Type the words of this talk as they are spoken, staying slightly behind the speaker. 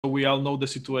we all know the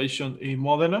situation in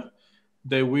Modena.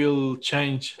 They will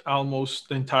change almost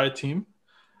the entire team,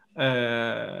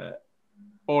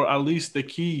 or at least the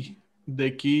key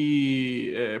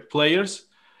players.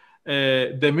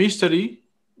 The mystery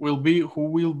will be who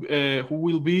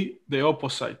will be the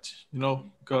opposite.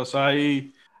 Because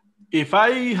if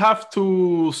I have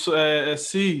to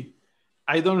see,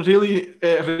 I don't really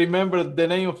remember the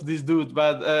name of this dude,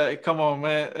 but come on,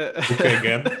 man. Okay,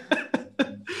 again.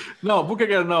 No,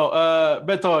 Bukager, no.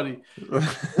 Vettori.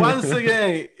 Once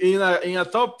again, in a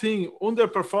top team,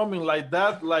 underperforming like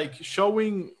that, like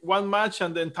showing one match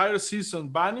and the entire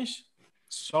season vanish,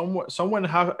 someone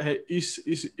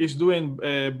is doing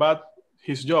bad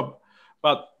his job.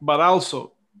 But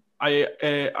also,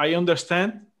 I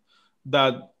understand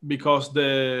that because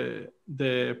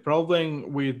the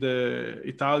problem with the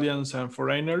Italians and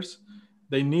foreigners,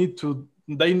 they need to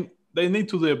do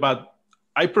it. But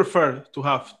I prefer to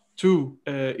have two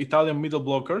Italian middle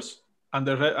blockers and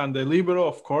the libero,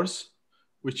 of course,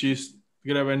 which is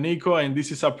Grevenico, and this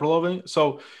is a problem.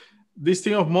 So this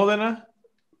team of Modena,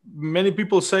 many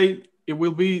people say it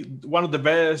will be one of the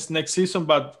best next season,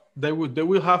 but they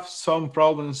will have some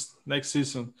problems next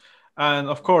season. And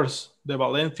of course, the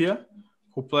Valencia,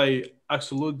 who play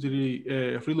absolutely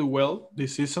really well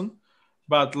this season.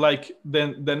 But like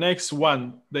the next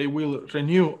one, they will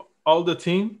renew all the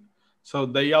team, so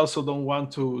they also don't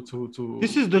want to.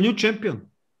 This is the new champion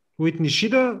with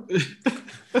Nishida.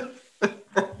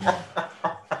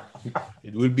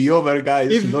 It will be over,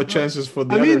 guys. No chances for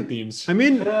the other teams.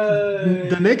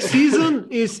 The next season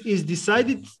is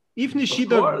decided. If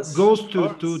Nishida goes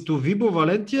to Vibo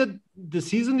Valentia, the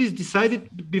season is decided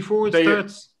before it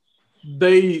starts.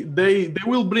 They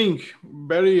will bring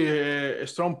very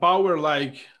strong power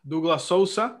like Douglas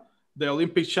Sousa, the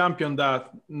Olympic champion that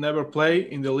never played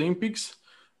in the Olympics.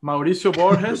 Mauricio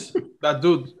Borges, that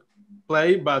dude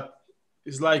play, but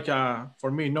is like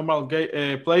for me normal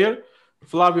player.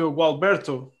 Flavio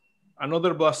Gualberto,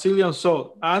 another Brazilian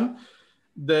soul, and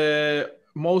the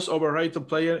most overrated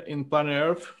player in planet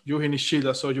Earth, Yuji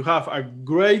Nishida. So you have a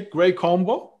great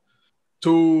combo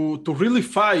to really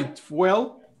fight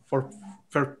well for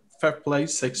fifth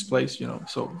place, sixth place.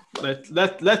 So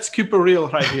let's keep it real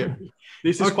right here.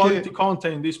 This is quality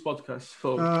content in this podcast.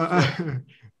 So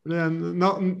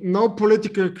no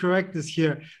political correctness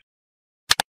here.